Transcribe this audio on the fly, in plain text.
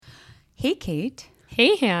Hey, Kate.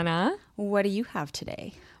 Hey, Hannah. What do you have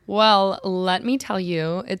today? Well, let me tell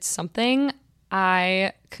you, it's something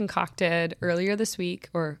I concocted earlier this week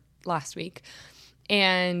or last week,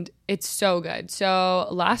 and it's so good. So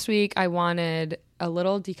last week I wanted a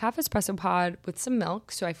little decaf espresso pod with some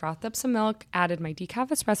milk. So I frothed up some milk, added my decaf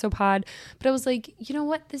espresso pod, but I was like, you know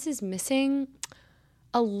what? This is missing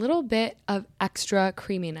a little bit of extra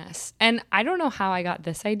creaminess. And I don't know how I got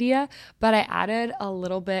this idea, but I added a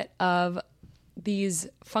little bit of these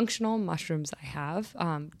functional mushrooms I have,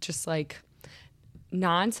 just like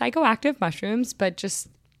non-psychoactive mushrooms, but just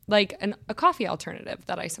like a coffee alternative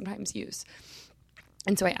that I sometimes use.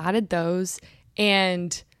 And so I added those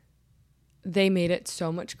and they made it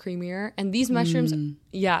so much creamier. And these mushrooms,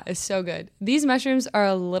 yeah, it's so good. These mushrooms are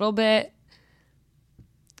a little bit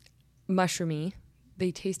mushroomy. They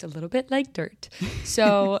taste a little bit like dirt.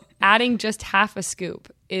 So adding just half a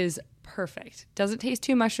scoop is perfect. Doesn't taste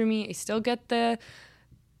too mushroomy. I still get the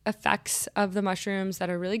effects of the mushrooms that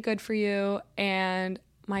are really good for you. And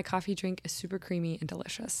my coffee drink is super creamy and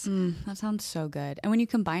delicious. That sounds so good. And when you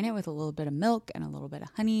combine it with a little bit of milk and a little bit of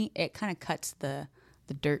honey, it kind of cuts the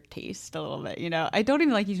dirt taste a little bit. You know, I don't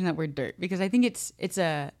even like using that word dirt because I think it's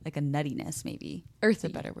a like a nuttiness maybe. Earthy. It's a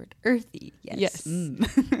better word. Earthy. Yes.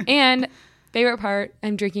 And favorite part,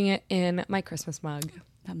 I'm drinking it in my Christmas mug.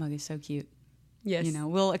 That mug is so cute. Yes. You know,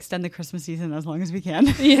 we'll extend the Christmas season as long as we can.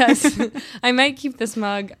 Yes. I might keep this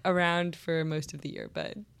mug around for most of the year,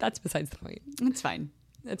 but that's besides the point. It's fine.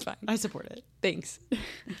 It's fine. I support it. Thanks.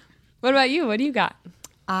 What about you? What do you got?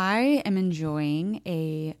 I am enjoying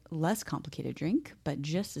a less complicated drink, but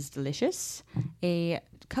just as delicious. A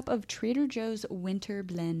cup of Trader Joe's Winter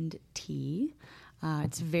Blend tea.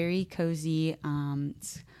 It's very cozy.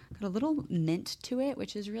 It's got a little mint to it,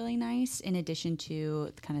 which is really nice, in addition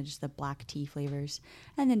to kind of just the black tea flavors,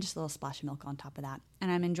 and then just a little splash of milk on top of that.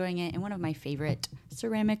 And I'm enjoying it in one of my favorite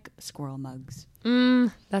ceramic squirrel mugs.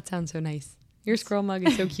 That sounds so nice. Your squirrel mug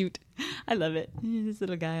is so cute. I love it. This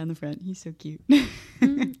little guy on the front, he's so cute. Yeah,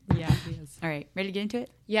 he is. All right, ready to get into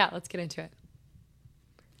it? Yeah, let's get into it.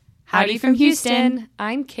 Howdy from Houston.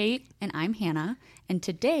 I'm Kate. And I'm Hannah. And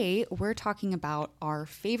today we're talking about our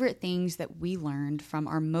favorite things that we learned from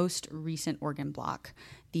our most recent organ block,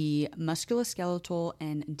 the musculoskeletal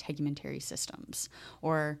and integumentary systems,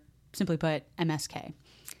 or simply put, MSK.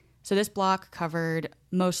 So this block covered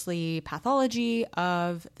mostly pathology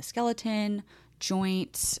of the skeleton,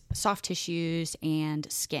 joints, soft tissues, and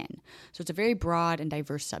skin. So it's a very broad and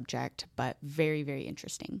diverse subject, but very, very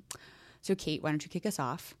interesting. So Kate, why don't you kick us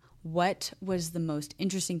off? What was the most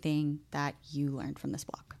interesting thing that you learned from this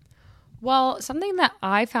block? Well, something that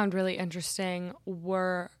I found really interesting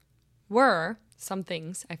were some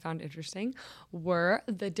things I found interesting were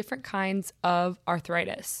the different kinds of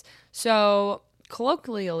arthritis. So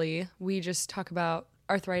colloquially, we just talk about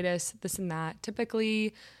arthritis, this and that.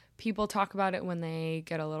 Typically, people talk about it when they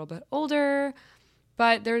get a little bit older,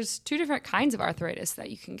 but there's two different kinds of arthritis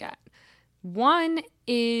that you can get. One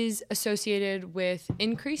is associated with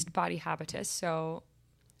increased body habitus, so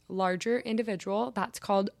larger individual, that's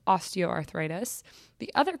called osteoarthritis.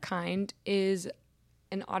 The other kind is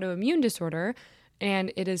an autoimmune disorder,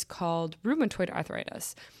 and it is called rheumatoid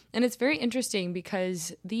arthritis. And it's very interesting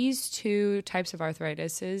because these two types of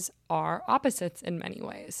arthritis are opposites in many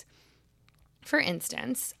ways. For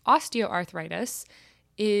instance, osteoarthritis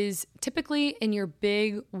is typically in your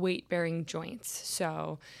big weight-bearing joints.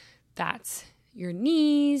 So that's your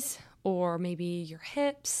knees or maybe your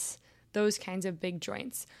hips, those kinds of big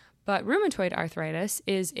joints. But rheumatoid arthritis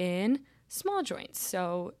is in small joints.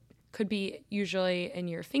 So could be usually in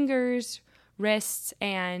your fingers, wrists,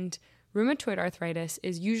 and rheumatoid arthritis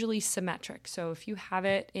is usually symmetric. So if you have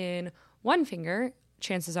it in one finger,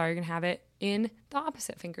 chances are you're going to have it in the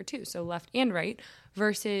opposite finger too, so left and right,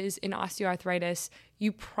 versus in osteoarthritis,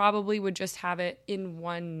 you probably would just have it in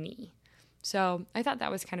one knee. So I thought that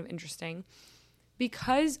was kind of interesting.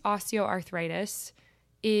 Because osteoarthritis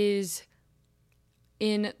is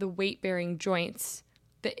in the weight-bearing joints,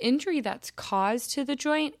 the injury that's caused to the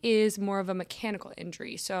joint is more of a mechanical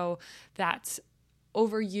injury. So that's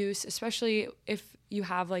overuse, especially if you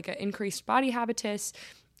have like an increased body habitus,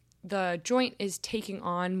 the joint is taking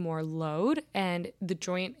on more load and the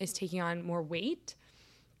joint is taking on more weight.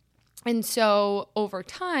 And so over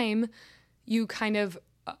time, you kind of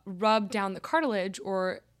rub down the cartilage,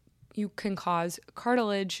 or you can cause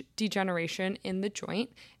cartilage degeneration in the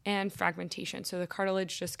joint and fragmentation. So the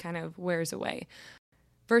cartilage just kind of wears away.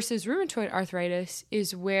 Versus rheumatoid arthritis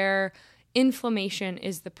is where inflammation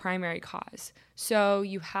is the primary cause. So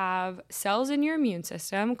you have cells in your immune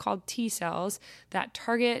system called T cells that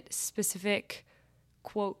target specific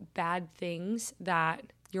quote, bad things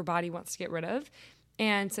that your body wants to get rid of.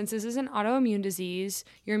 And since this is an autoimmune disease,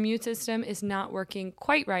 your immune system is not working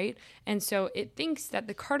quite right. And so it thinks that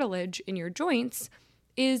the cartilage in your joints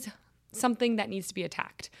is something that needs to be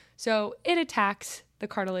attacked. So it attacks the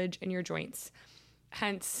cartilage in your joints.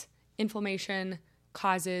 Hence, inflammation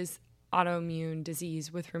causes autoimmune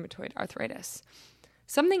disease with rheumatoid arthritis.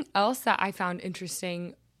 Something else that I found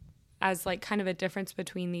interesting as like kind of a difference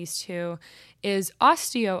between these two is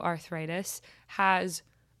osteoarthritis has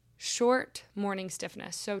short morning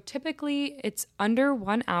stiffness. So typically it's under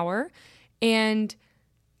 1 hour. And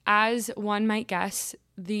as one might guess,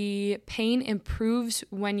 the pain improves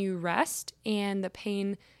when you rest and the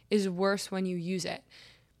pain is worse when you use it.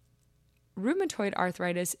 Rheumatoid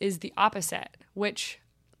arthritis is the opposite, which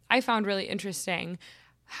I found really interesting.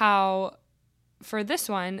 How for this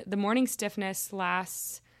one, the morning stiffness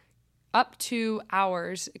lasts up to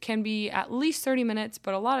hours. It can be at least 30 minutes,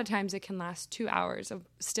 but a lot of times it can last 2 hours of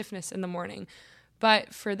stiffness in the morning.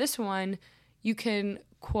 But for this one, you can,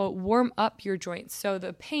 quote, warm up your joints. So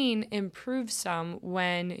the pain improves some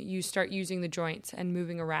when you start using the joints and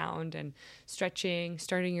moving around and stretching,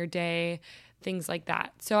 starting your day, things like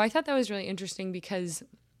that. So I thought that was really interesting because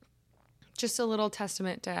just a little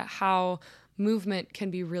testament to how movement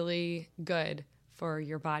can be really good for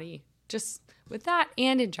your body, just with that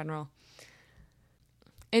and in general.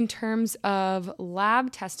 In terms of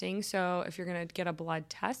lab testing, so if you're going to get a blood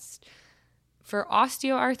test, for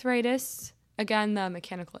osteoarthritis, again, the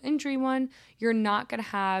mechanical injury one, you're not going to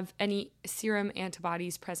have any serum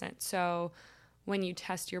antibodies present. So when you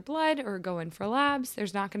test your blood or go in for labs,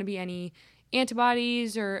 there's not going to be any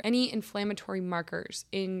antibodies or any inflammatory markers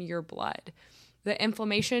in your blood. The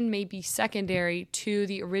inflammation may be secondary to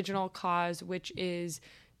the original cause, which is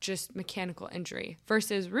just mechanical injury.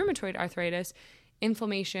 Versus rheumatoid arthritis,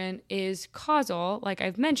 inflammation is causal, like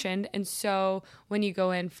I've mentioned. And so when you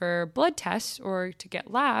go in for blood tests or to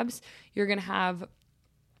get labs, you're going to have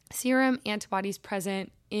serum antibodies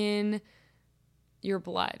present in your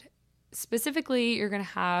blood. Specifically, you're going to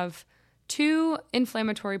have 2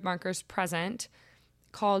 inflammatory markers present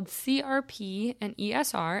called CRP and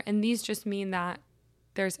ESR, and these just mean that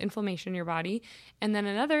there's inflammation in your body. And then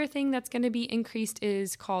another thing that's going to be increased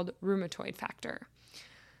is called rheumatoid factor.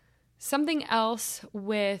 Something else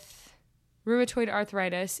with rheumatoid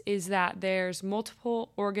arthritis is that there's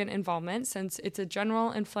multiple organ involvement. Since it's a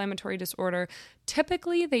general inflammatory disorder,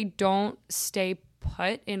 typically they don't stay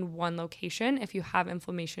put in one location. If you have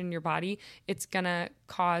inflammation in your body, it's going to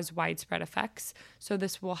cause widespread effects. So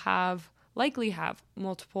this will likely have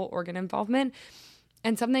multiple organ involvement.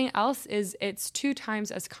 And something else is it's 2 times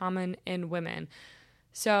as common in women.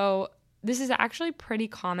 So this is actually pretty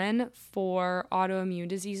common for autoimmune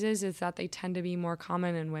diseases, is that they tend to be more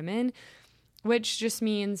common in women, which just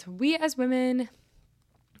means we as women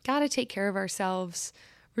got to take care of ourselves,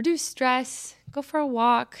 reduce stress, go for a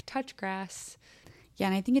walk, touch grass. Yeah,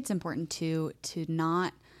 and I think it's important to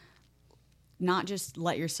not just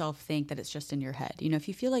let yourself think that it's just in your head. You know, if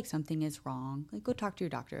you feel like something is wrong, like go talk to your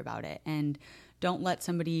doctor about it, and don't let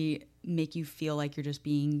somebody make you feel like you're just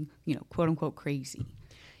being, you know, quote unquote crazy.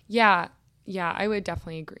 Yeah, I would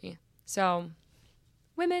definitely agree. So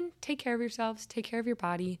women, take care of yourselves, take care of your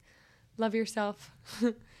body, love yourself.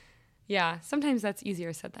 Yeah, sometimes that's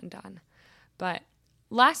easier said than done. But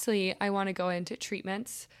lastly, I want to go into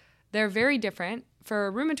treatments. They're very different.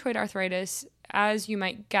 For rheumatoid arthritis, as you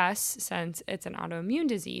might guess, since it's an autoimmune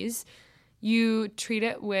disease, you treat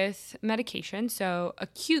it with medication. So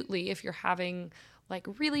acutely, if you're having like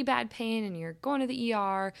really bad pain and you're going to the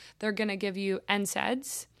ER, they're going to give you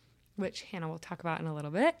NSAIDs, which Hannah will talk about in a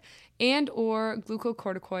little bit, and or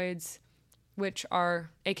glucocorticoids, which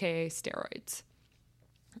are AKA steroids.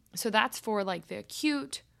 So that's for like the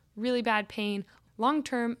acute, really bad pain. Long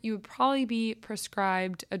term, you would probably be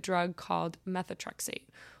prescribed a drug called methotrexate,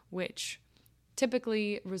 which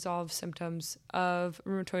typically resolves symptoms of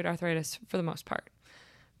rheumatoid arthritis for the most part.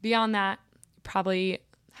 Beyond that, probably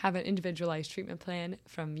have an individualized treatment plan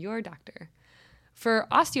from your doctor. For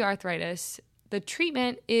osteoarthritis, the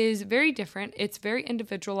treatment is very different. It's very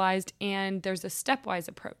individualized, and there's a stepwise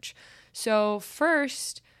approach. So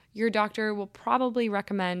first, your doctor will probably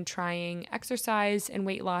recommend trying exercise and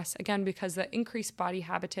weight loss, again, because the increased body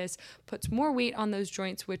habitus puts more weight on those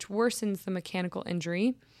joints, which worsens the mechanical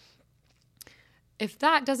injury. If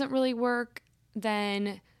that doesn't really work,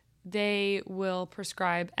 then they will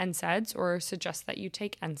prescribe NSAIDs or suggest that you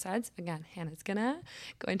take NSAIDs. Again, Hannah's going to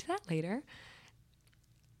go into that later.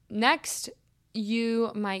 Next,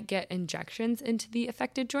 you might get injections into the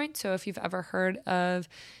affected joint. So if you've ever heard of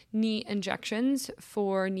knee injections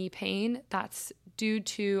for knee pain, that's due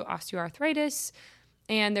to osteoarthritis.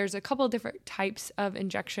 And there's a couple of different types of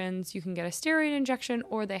injections. You can get a steroid injection,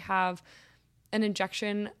 or they have an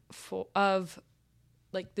injection of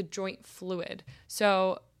like the joint fluid.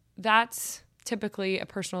 So that's typically a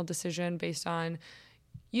personal decision based on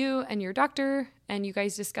you and your doctor and you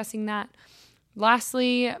guys discussing that.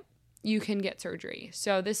 Lastly, you can get surgery.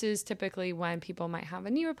 So this is typically when people might have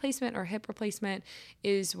a knee replacement or hip replacement,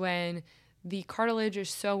 is when the cartilage is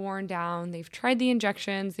so worn down. They've tried the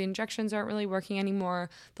injections aren't really working anymore.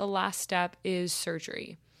 The last step is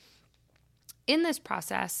surgery. In this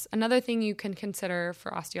process, another thing you can consider for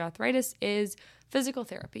osteoarthritis is physical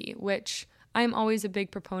therapy, which I'm always a big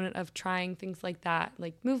proponent of trying things like that,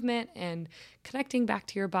 like movement and connecting back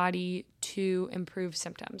to your body to improve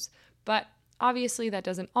symptoms. But obviously that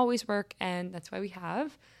doesn't always work, and that's why we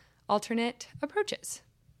have alternate approaches.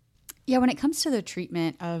 Yeah, when it comes to the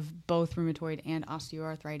treatment of both rheumatoid and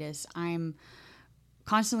osteoarthritis, I'm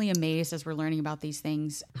constantly amazed as we're learning about these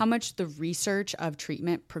things, how much the research of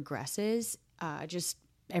treatment progresses just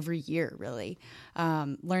every year, really.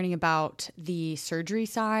 Learning about the surgery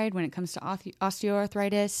side when it comes to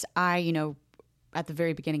osteoarthritis, at the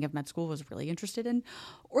very beginning of med school was really interested in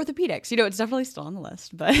orthopedics. It's definitely still on the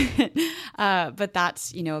list, but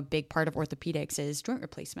that's, a big part of orthopedics is joint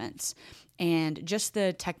replacements, and just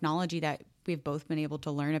the technology that we've both been able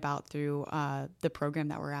to learn about through the program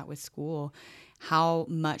that we're at with school, how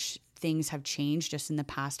much things have changed just in the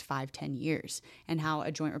past 5-10 years, and how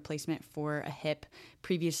a joint replacement for a hip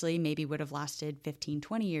previously maybe would have lasted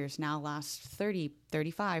 15-20 years, now lasts 30,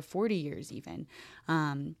 35, 40 years even.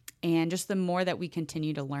 And just the more that we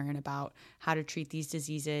continue to learn about how to treat these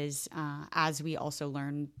diseases, as we also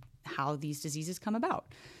learn how these diseases come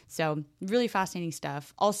about. So really fascinating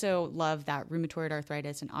stuff. Also love that rheumatoid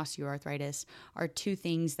arthritis and osteoarthritis are two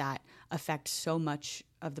things that affect so much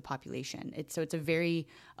of the population. It's a very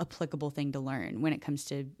applicable thing to learn when it comes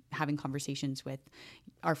to having conversations with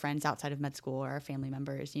our friends outside of med school or our family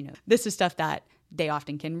members. This is stuff that they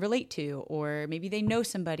often can relate to, or maybe they know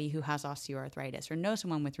somebody who has osteoarthritis or know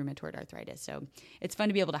someone with rheumatoid arthritis. So it's fun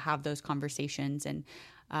to be able to have those conversations and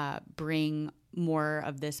bring more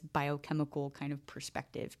of this biochemical kind of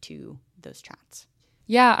perspective to those chats.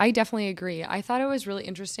 Yeah, I definitely agree. I thought it was really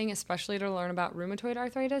interesting, especially to learn about rheumatoid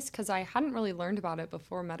arthritis, because I hadn't really learned about it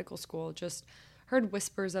before medical school, just heard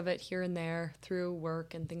whispers of it here and there through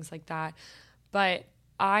work and things like that. But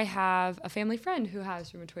I have a family friend who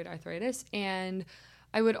has rheumatoid arthritis, and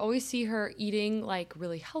I would always see her eating like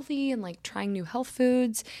really healthy and like trying new health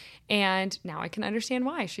foods. And now I can understand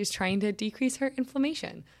why. She's trying to decrease her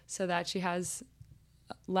inflammation so that she has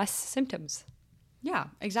less symptoms. Yeah,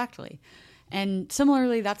 exactly. And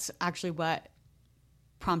similarly, that's actually what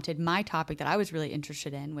prompted my topic that I was really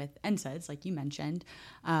interested in with NSAIDs, like you mentioned,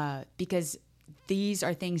 because these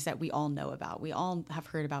are things that we all know about. We all have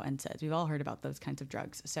heard about NSAIDs. We've all heard about those kinds of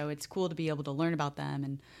drugs. So it's cool to be able to learn about them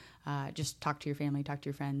and just talk to your family, talk to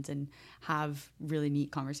your friends, and have really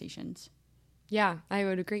neat conversations. Yeah, I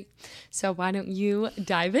would agree. So why don't you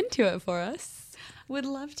dive into it for us? Would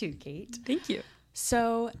love to, Kate. Thank you.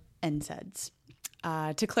 So NSAIDs.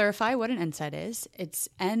 To clarify what an NSAID is, it's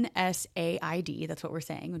NSAID. That's what we're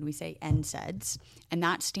saying when we say NSAIDs. And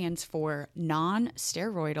that stands for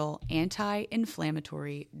non-steroidal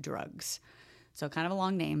anti-inflammatory drugs. So kind of a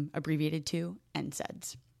long name, abbreviated to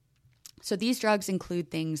NSAIDs. So these drugs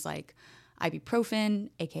include things like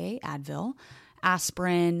ibuprofen, aka Advil,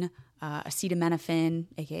 aspirin, acetaminophen,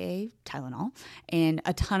 aka Tylenol, and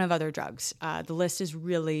a ton of other drugs. The list is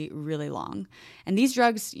really, really long. And these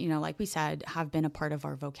drugs, like we said, have been a part of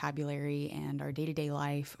our vocabulary and our day-to-day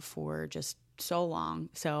life for just so long.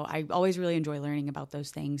 So I always really enjoy learning about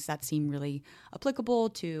those things that seem really applicable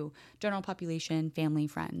to general population, family,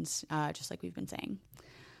 friends, just like we've been saying.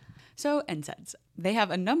 So NSAIDs, they have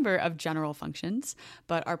a number of general functions,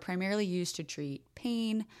 but are primarily used to treat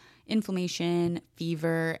pain, inflammation,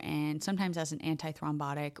 fever, and sometimes as an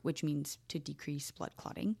antithrombotic, which means to decrease blood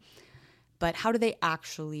clotting. But how do they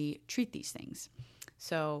actually treat these things?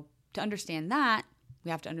 So to understand that, we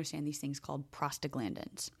have to understand these things called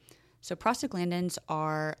prostaglandins. So prostaglandins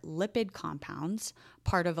are lipid compounds,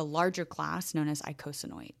 part of a larger class known as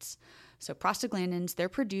eicosanoids. So prostaglandins, they're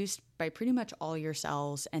produced by pretty much all your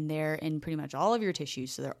cells, and they're in pretty much all of your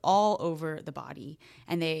tissues. So they're all over the body,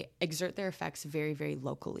 and they exert their effects very, very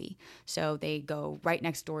locally. So they go right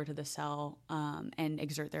next door to the cell and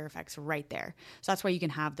exert their effects right there. So that's why you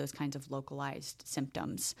can have those kinds of localized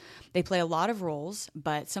symptoms. They play a lot of roles,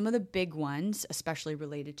 but some of the big ones, especially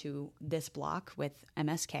related to this block with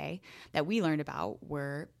MSK, that we learned about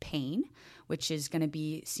were pain, which is going to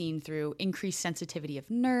be seen through increased sensitivity of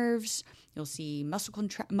nerves, You'll see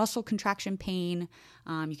muscle contraction pain.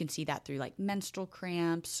 You can see that through like menstrual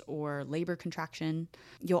cramps or labor contraction.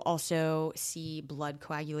 You'll also see blood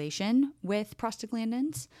coagulation with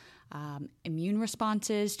prostaglandins. Immune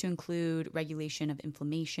responses to include regulation of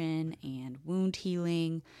inflammation and wound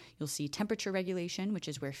healing. You'll see temperature regulation, which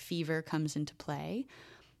is where fever comes into play.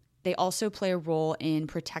 They also play a role in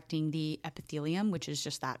protecting the epithelium, which is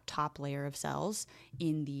just that top layer of cells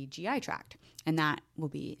in the GI tract, and that will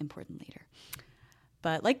be important later.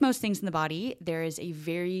 But like most things in the body, there is a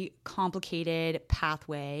very complicated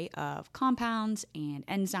pathway of compounds and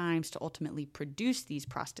enzymes to ultimately produce these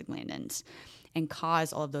prostaglandins and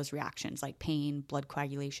cause all of those reactions like pain, blood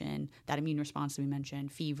coagulation, that immune response that we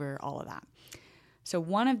mentioned, fever, all of that. So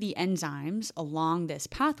one of the enzymes along this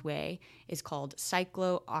pathway is called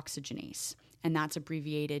cyclooxygenase, and that's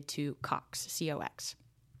abbreviated to COX, C-O-X.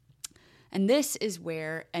 And this is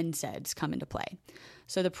where NSAIDs come into play.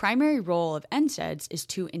 So the primary role of NSAIDs is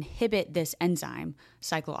to inhibit this enzyme,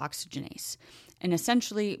 cyclooxygenase, and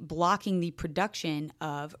essentially blocking the production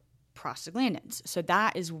of prostaglandins. So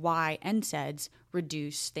that is why NSAIDs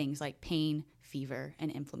reduce things like pain, fever,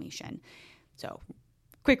 and inflammation. So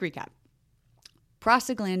quick recap.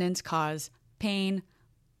 Prostaglandins cause pain,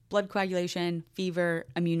 blood coagulation, fever,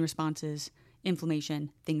 immune responses,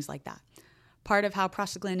 inflammation, things like that. Part of how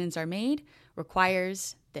prostaglandins are made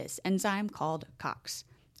requires this enzyme called COX.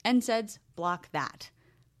 NSAIDs block that,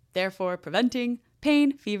 therefore preventing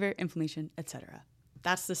pain, fever, inflammation, etc.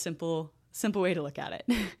 That's the simple way to look at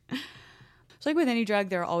it. So like with any drug,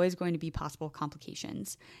 there are always going to be possible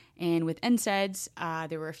complications. And with NSAIDs,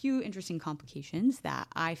 there were a few interesting complications that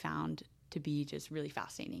I found to be just really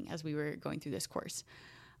fascinating as we were going through this course.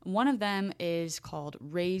 One of them is called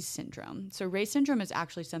Reye's syndrome. So Reye's syndrome is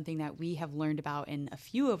actually something that we have learned about in a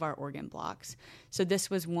few of our organ blocks. So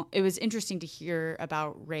it was interesting to hear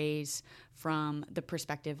about Reye's from the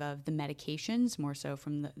perspective of the medications, more so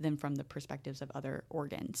than from the perspectives of other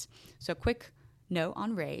organs. So quick note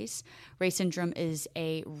on Reye's. Reye's syndrome is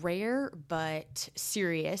a rare but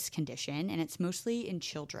serious condition, and it's mostly in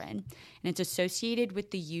children. And it's associated with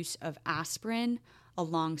the use of aspirin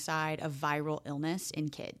alongside a viral illness in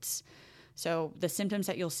kids. So the symptoms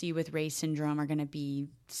that you'll see with Reye's syndrome are going to be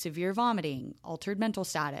severe vomiting, altered mental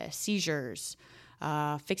status, seizures,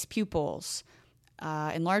 fixed pupils,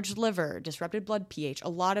 enlarged liver, disrupted blood pH, a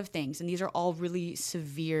lot of things. And these are all really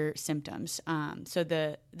severe symptoms. So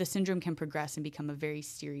the syndrome can progress and become a very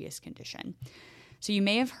serious condition. So you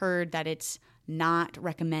may have heard that it's not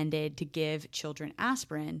recommended to give children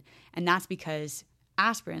aspirin, and that's because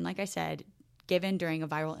aspirin, like I said, given during a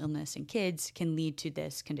viral illness in kids can lead to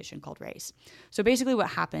this condition called Reye's. So basically what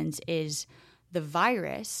happens is the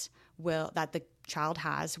virus that the child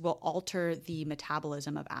has will alter the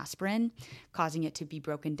metabolism of aspirin, causing it to be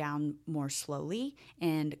broken down more slowly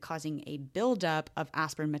and causing a buildup of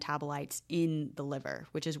aspirin metabolites in the liver,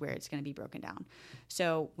 which is where it's going to be broken down.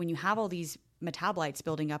 So when you have all these metabolites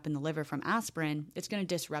building up in the liver from aspirin, it's going to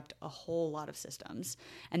disrupt a whole lot of systems,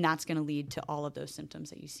 and that's going to lead to all of those symptoms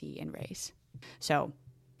that you see in Reye's. So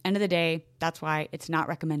end of the day, that's why it's not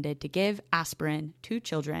recommended to give aspirin to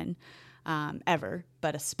children ever,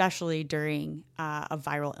 but especially during a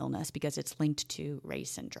viral illness because it's linked to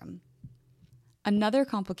Reye's syndrome. Another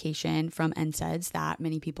complication from NSAIDs that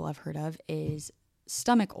many people have heard of is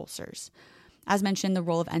stomach ulcers. As mentioned, the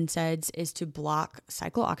role of NSAIDs is to block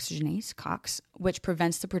cyclooxygenase, COX, which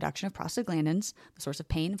prevents the production of prostaglandins, the source of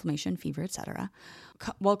pain, inflammation, fever, etc.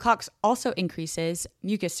 Well, COX also increases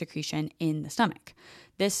mucus secretion in the stomach.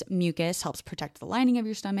 This mucus helps protect the lining of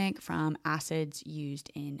your stomach from acids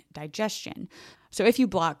used in digestion. So if you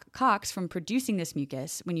block COX from producing this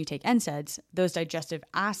mucus when you take NSAIDs, those digestive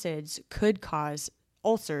acids could cause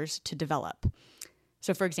ulcers to develop.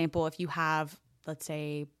 So for example, if you have, let's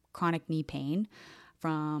say, chronic knee pain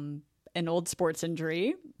from an old sports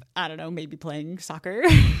injury, I don't know, maybe playing soccer,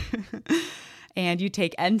 and you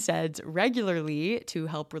take NSAIDs regularly to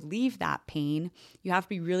help relieve that pain, you have to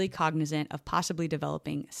be really cognizant of possibly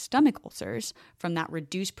developing stomach ulcers from that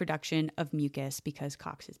reduced production of mucus because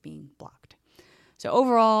COX is being blocked. So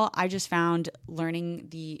overall, I just found learning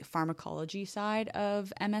the pharmacology side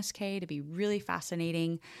of MSK to be really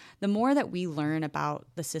fascinating. The more that we learn about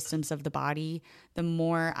the systems of the body, the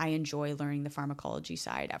more I enjoy learning the pharmacology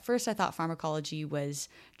side. At first, I thought pharmacology was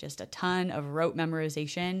just a ton of rote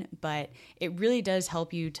memorization, but it really does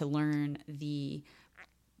help you to learn the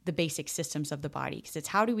basic systems of the body, because it's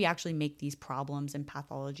how do we actually make these problems and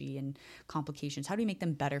pathology and complications, how do we make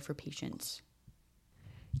them better for patients?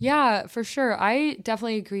 Yeah, for sure. I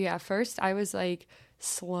definitely agree. At first, I was like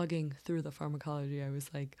slugging through the pharmacology, I was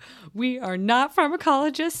like, we are not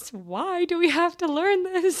pharmacologists. Why do we have to learn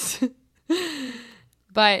this?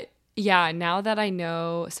 But yeah, now that I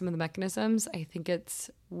know some of the mechanisms, I think it's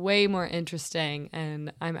way more interesting,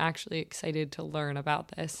 and I'm actually excited to learn about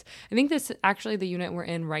this. I think this is actually the unit we're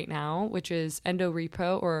in right now, which is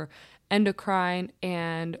endorepo, or endocrine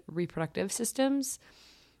and reproductive systems,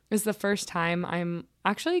 is the first time I'm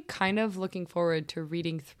actually kind of looking forward to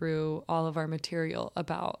reading through all of our material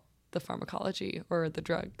about the pharmacology or the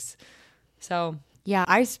drugs. So yeah,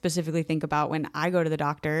 I specifically think about when I go to the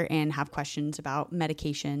doctor and have questions about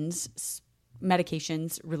medications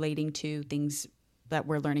relating to things that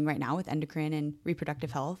we're learning right now with endocrine and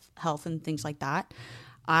reproductive health and things like that.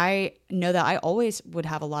 I know that I always would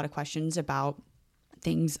have a lot of questions about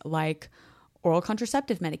things like oral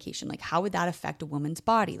contraceptive medication. Like, how would that affect a woman's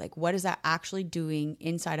body? Like, what is that actually doing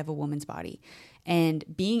inside of a woman's body? And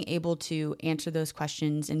being able to answer those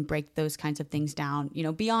questions and break those kinds of things down,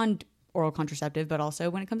 beyond oral contraceptive, but also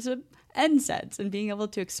when it comes to NSAIDs, and being able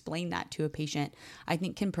to explain that to a patient, I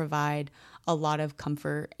think can provide a lot of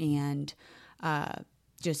comfort and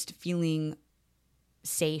just feeling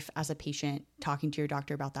safe as a patient talking to your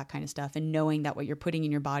doctor about that kind of stuff, and knowing that what you're putting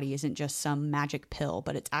in your body isn't just some magic pill,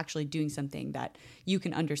 but it's actually doing something that you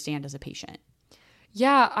can understand as a patient.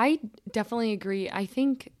 Yeah, I definitely agree. I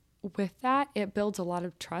think with that, it builds a lot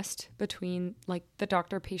of trust between like the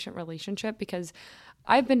doctor-patient relationship, because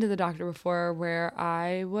I've been to the doctor before where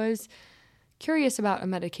I was curious about a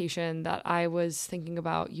medication that I was thinking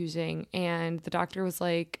about using, and the doctor was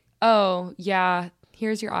like, oh, yeah,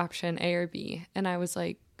 here's your option, A or B. And I was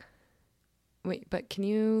like, wait, but can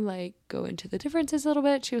you like go into the differences a little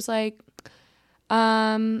bit? She was like,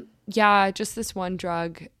 yeah, just this one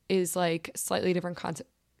drug is like slightly different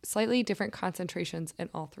concentrations in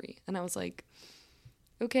all three. And I was like,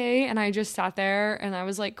 okay. And I just sat there and I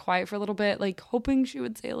was like quiet for a little bit, like hoping she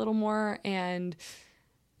would say a little more, and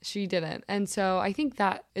she didn't. And so I think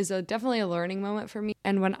that is definitely a learning moment for me.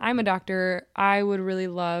 And when I'm a doctor, I would really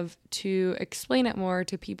love to explain it more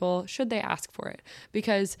to people should they ask for it.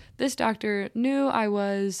 Because this doctor knew I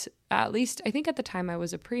was, at least I think at the time I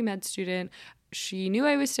was a pre-med student. She knew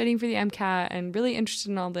I was studying for the MCAT and really interested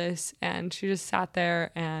in all this. And she just sat there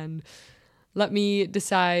and let me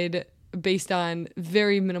decide based on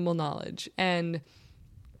very minimal knowledge. And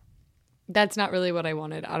that's not really what I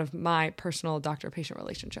wanted out of my personal doctor-patient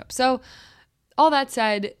relationship. So all that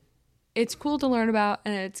said, it's cool to learn about,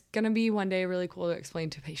 and it's going to be one day really cool to explain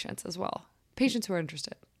to patients as well, patients who are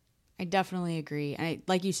interested. I definitely agree. And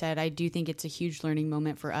like you said, I do think it's a huge learning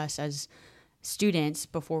moment for us as students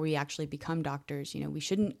before we actually become doctors. We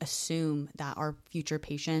shouldn't assume that our future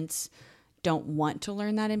patients don't want to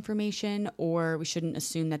learn that information, or we shouldn't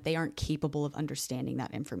assume that they aren't capable of understanding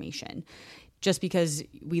that information. Just because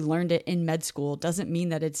we learned it in med school doesn't mean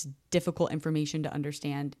that it's difficult information to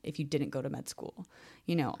understand if you didn't go to med school.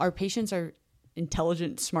 Our patients are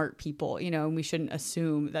intelligent, smart people, and we shouldn't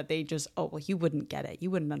assume that they just, oh, well, you wouldn't get it.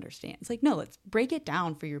 You wouldn't understand. It's like, no, let's break it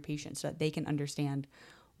down for your patients so that they can understand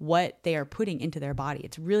what they are putting into their body.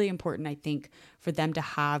 It's really important, I think, for them to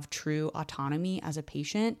have true autonomy as a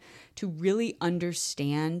patient, to really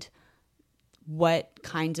understand what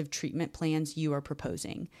kinds of treatment plans you are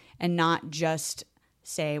proposing, and not just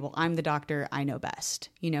say, well, I'm the doctor, I know best.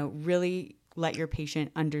 Really let your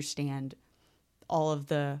patient understand all of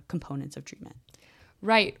the components of treatment.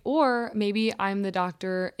 Right. Or maybe I'm the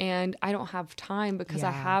doctor and I don't have time because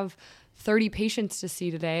I have 30 patients to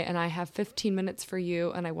see today and I have 15 minutes for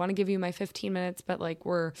you and I want to give you my 15 minutes, but like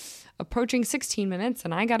we're approaching 16 minutes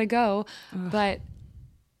and I got to go. Ugh. But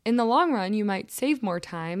in the long run, you might save more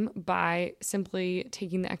time by simply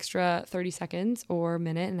taking the extra 30 seconds or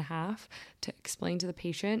minute and a half to explain to the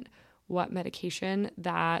patient what medication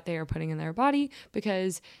that they are putting in their body,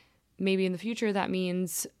 because maybe in the future that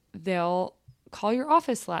means they'll call your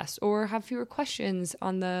office less or have fewer questions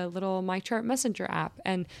on the little MyChart Messenger app.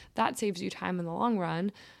 And that saves you time in the long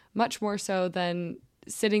run, much more so than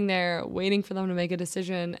sitting there waiting for them to make a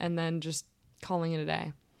decision and then just calling it a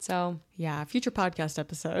day. So yeah, future podcast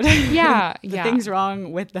episode. Yeah. The things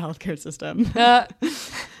wrong with the healthcare system.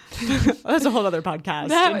 That's a whole other podcast.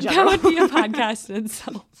 That would be a podcast in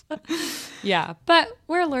itself. Yeah. But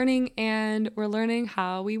we're learning, and we're learning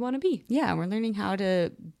how we want to be. Yeah. We're learning how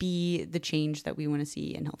to be the change that we want to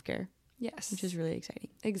see in healthcare. Yes. Which is really exciting.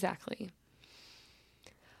 Exactly.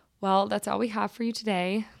 Well, that's all we have for you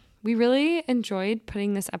today. We really enjoyed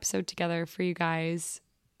putting this episode together for you guys,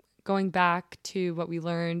 going back to what we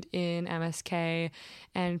learned in MSK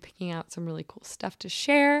and picking out some really cool stuff to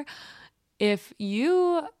share. If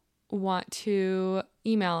you want to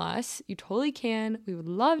email us, you totally can. We would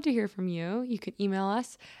love to hear from you. You can email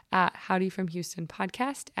us at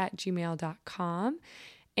howdyfromhoustonpodcast@gmail.com.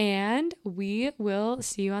 And we will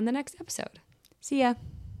see you on the next episode. See ya.